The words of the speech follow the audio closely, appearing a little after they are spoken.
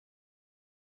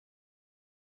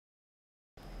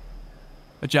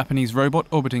A Japanese robot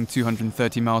orbiting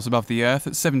 230 miles above the Earth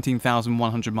at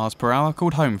 17,100 miles per hour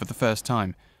called home for the first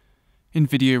time. In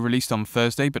video released on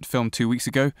Thursday but filmed 2 weeks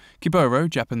ago, Kiburo,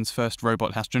 Japan's first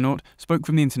robot astronaut, spoke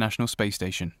from the International Space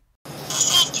Station.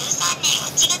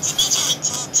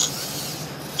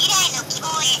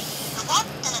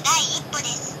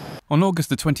 On August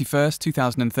the 21st,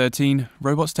 2013,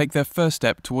 robots take their first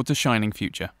step towards a shining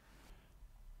future.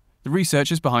 The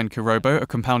researchers behind Kirobo, a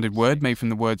compounded word made from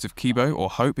the words of Kibo,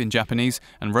 or hope in Japanese,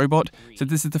 and robot, said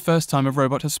this is the first time a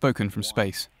robot has spoken from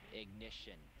space.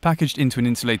 Packaged into an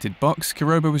insulated box,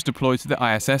 Kirobo was deployed to the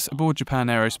ISS aboard Japan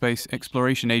Aerospace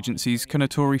Exploration Agency's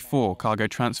Kanotori 4 cargo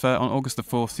transfer on August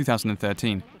 4,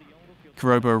 2013.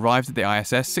 Kirobo arrived at the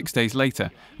ISS 6 days later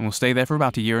and will stay there for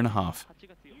about a year and a half.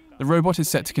 The robot is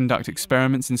set to conduct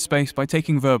experiments in space by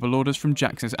taking verbal orders from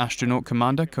JAXA's astronaut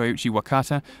commander Koichi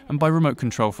Wakata and by remote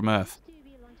control from Earth.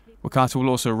 Wakata will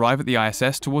also arrive at the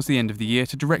ISS towards the end of the year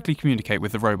to directly communicate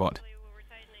with the robot.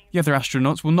 The other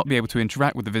astronauts will not be able to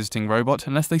interact with the visiting robot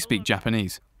unless they speak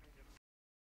Japanese.